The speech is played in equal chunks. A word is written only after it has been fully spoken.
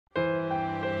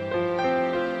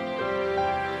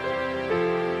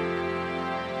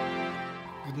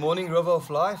morning, River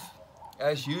of Life.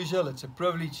 As usual, it's a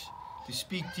privilege to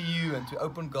speak to you and to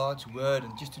open God's Word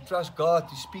and just to trust God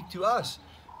to speak to us,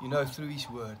 through His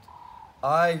Word.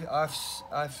 I've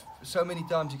so many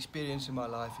times experienced in my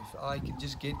life, if I can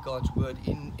just get God's Word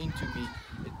into me,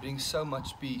 it brings so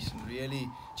much peace and really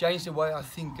change the way I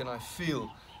think and I feel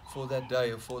for that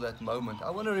day or for that moment. I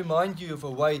want to remind you of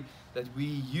a way that we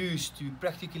use to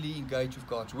practically engage with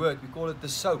God's Word. We call it the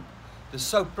SOAP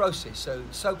process. So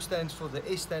SOAP stands for, the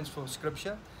S stands for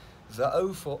Scripture, the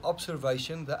O for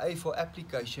observation, the A for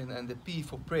application, and the P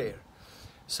for prayer.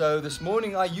 So this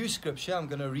morning I use Scripture. I'm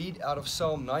going to read out of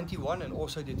Psalm 91 and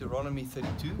also Deuteronomy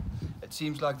 32. It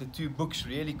seems like the two books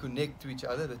really connect to each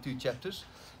other, the two chapters.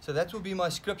 So that will be my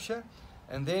Scripture.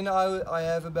 And then I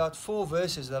have about 4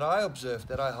 verses that I observed,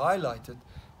 that I highlighted,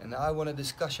 and I want to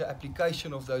discuss the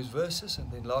application of those verses. And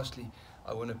then lastly,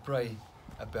 I want to pray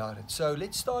about it. So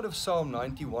let's start with Psalm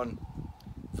 91,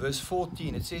 verse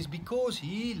 14. It says, "Because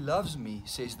he loves me,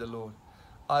 says the Lord,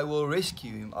 I will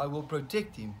rescue him, I will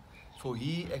protect him, for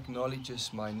he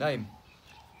acknowledges my name."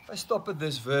 If I stop at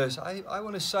this verse, I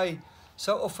want to say,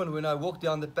 so often when I walk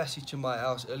down the passage in my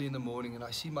house early in the morning and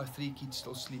I see my 3 kids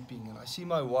still sleeping and I see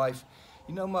my wife,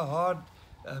 my heart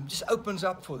just opens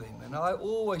up for them. And I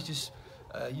always just,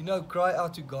 cry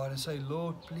out to God and say,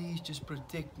 "Lord, please just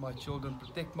protect my children,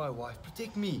 protect my wife,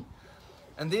 protect me."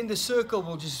 And then the circle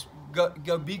will just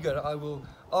go bigger. I will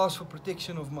ask for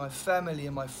protection of my family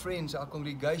and my friends, our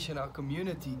congregation, our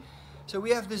community. So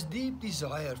we have this deep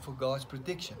desire for God's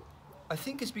protection. I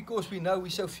think it's because we know we're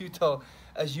so futile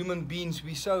as human beings.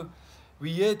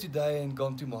 We're here today and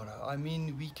gone tomorrow. I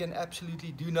mean, we can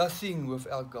absolutely do nothing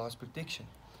without God's protection.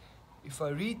 If I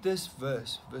read this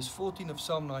verse 14 of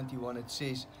Psalm 91, it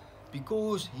says,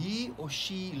 "Because he or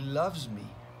she loves me,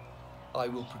 I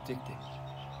will protect them."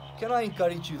 Can I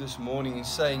encourage you this morning in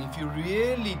saying, if you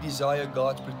really desire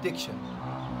God's protection,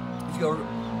 if your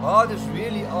heart is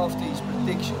really after His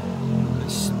protection,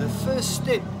 the first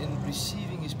step in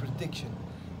receiving His protection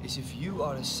is if you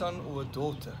are a son or a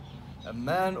daughter, a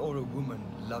man or a woman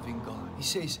loving God. He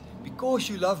says, "Because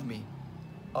you love me,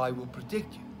 I will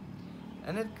protect you."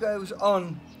 And it goes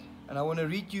on, and I want to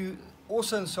read you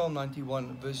also in Psalm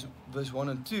 91, verse 1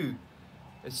 and 2.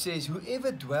 It says,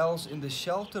 "Whoever dwells in the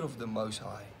shelter of the Most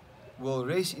High will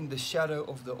rest in the shadow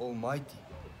of the Almighty.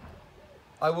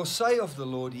 I will say of the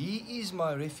Lord, He is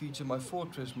my refuge and my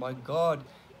fortress, my God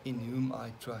in whom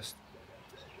I trust."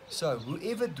 So,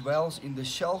 whoever dwells in the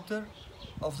shelter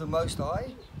of the Most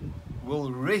High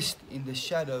will rest in the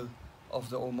shadow of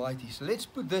the Almighty. So let's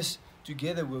put this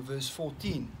together with verse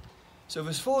 14. So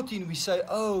verse 14 we say,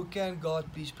 "Oh, can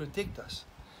God please protect us?"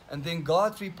 And then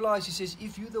God replies, He says,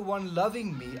 "If you're the one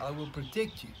loving me, I will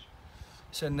protect you."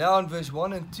 So now in verse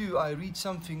 1 and 2 I read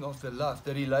something of the love,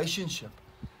 the relationship.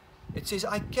 It says,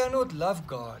 "I cannot love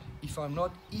God if I'm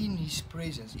not in His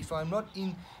presence, if I'm not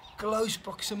in close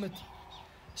proximity."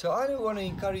 So I want to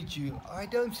encourage you, I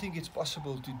don't think it's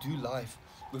possible to do life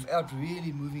without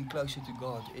really moving closer to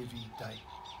God every day.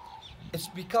 It's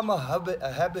become a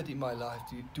habit in my life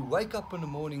to wake up in the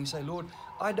morning and say, "Lord,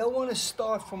 I don't want to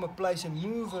start from a place and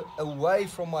move away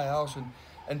from my house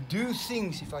and do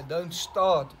things if I don't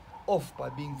start off by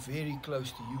being very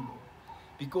close to you, Lord."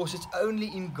 Because it's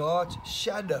only in God's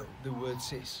shadow, the word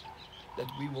says,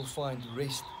 that we will find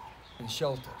rest and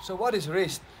shelter. So what is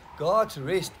rest? God's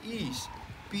rest is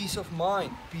peace of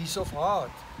mind, peace of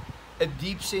heart, a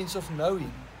deep sense of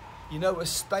knowing, a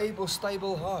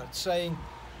stable heart, saying,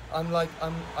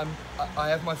 I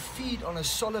have my feet on a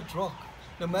solid rock.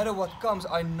 No matter what comes,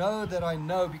 I know that I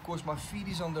know because my feet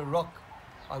is on the rock,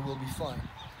 I will be fine.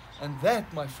 And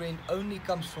that, my friend, only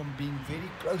comes from being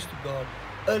very close to God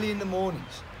early in the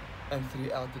mornings and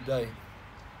throughout the day.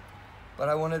 But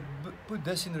I want to put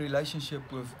this in relationship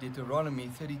with Deuteronomy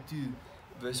 32,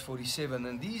 verse 47.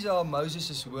 And these are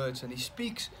Moses' words, and he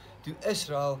speaks to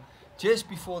Israel just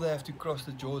before they have to cross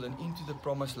the Jordan into the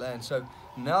promised land. So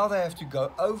now they have to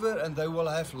go over and they will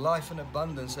have life in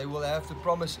abundance. They will have the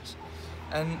promises.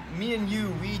 And me and you,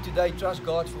 we today trust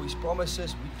God for His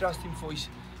promises. We trust Him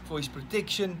for His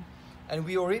protection. And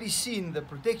we already seen the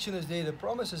protection is there, the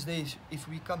promise is there if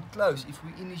we come close, if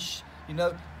we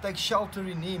take shelter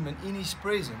in Him and in His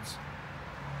presence.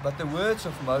 But the words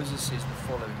of Moses says the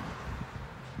following.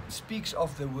 It speaks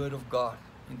of the word of God.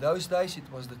 In those days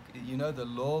it was the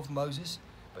law of Moses,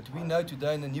 but we know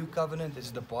today in the New Covenant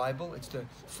it's the Bible. It's the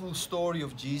full story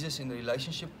of Jesus in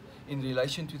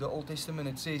relation to the Old Testament.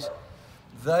 It says,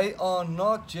 "They are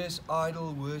not just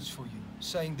idle words for you."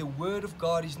 Saying the word of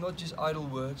God is not just idle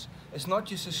words. It's not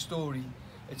just a story.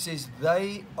 It says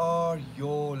they are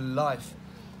your life.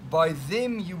 By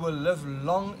them you will live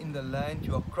long in the land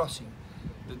you are crossing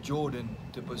the Jordan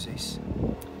to possess.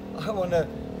 I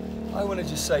wanna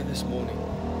just say this morning,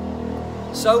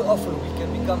 so often we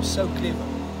can become so clever.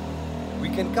 We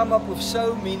can come up with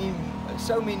so many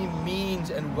means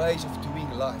and ways of doing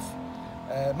life.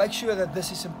 Make sure that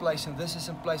this is in place and this is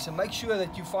in place, and make sure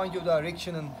that you find your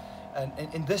direction and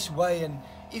in this way, and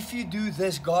if you do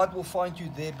this, God will find you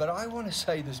there. But I want to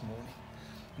say this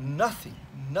morning,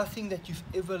 nothing that you've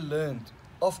ever learned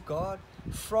of God,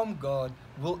 from God,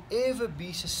 will ever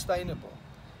be sustainable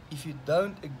if you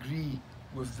don't agree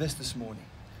with this morning.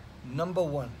 Number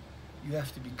one, you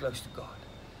have to be close to God.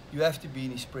 You have to be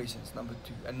in His presence, number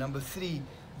two. And number three,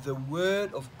 the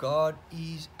Word of God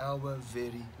is our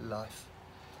very life.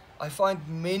 I find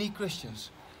many Christians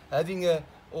having a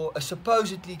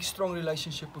supposedly strong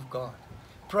relationship with God,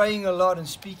 praying a lot and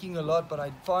speaking a lot, but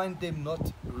I find them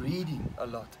not reading a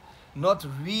lot, not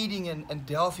reading and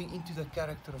delving into the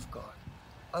character of God.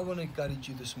 I want to encourage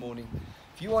you this morning.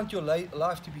 If you want your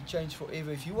life to be changed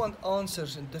forever, if you want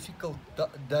answers in difficult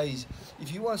days,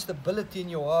 if you want stability in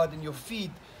your heart and your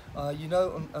feet,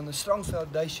 on a strong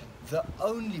foundation, the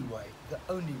only way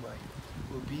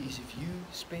will be is if you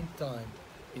spend time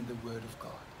in the Word of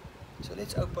God. So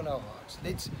let's open our hearts.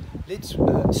 Let's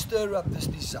stir up this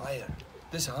desire,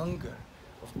 this hunger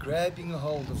of grabbing a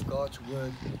hold of God's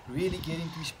Word, really getting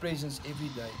to His presence every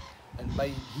day, and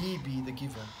may He be the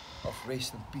giver of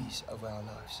rest and peace over our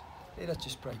lives. Let us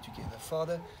just pray together.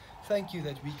 Father, thank you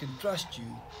that we can trust you,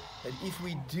 that if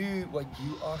we do what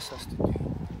you ask us to do,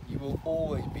 you will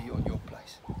always be on your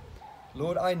place.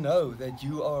 Lord, I know that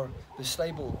you are the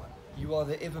stable one. You are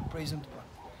the ever-present one.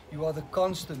 You are the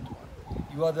constant one.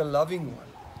 You are the loving one.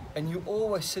 And you're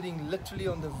always sitting literally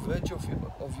on the verge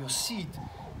of your seat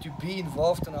to be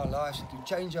involved in our lives and to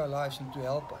change our lives and to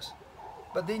help us.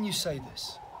 But then you say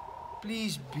this,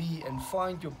 please be and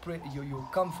find your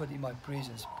comfort in my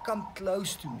presence. Come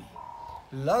close to me.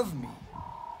 Love me.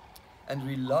 And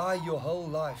rely your whole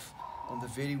life on the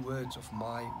very words of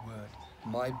my word,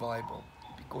 my Bible,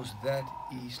 because that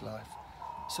is life.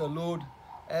 So Lord,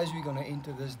 as we're going to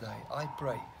enter this day, I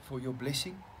pray for your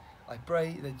blessing. I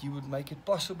pray that you would make it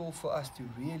possible for us to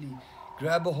really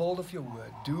grab a hold of your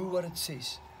word, do what it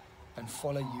says, and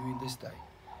follow you in this day.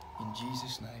 In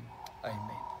Jesus' name,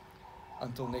 amen.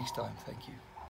 Until next time, thank you.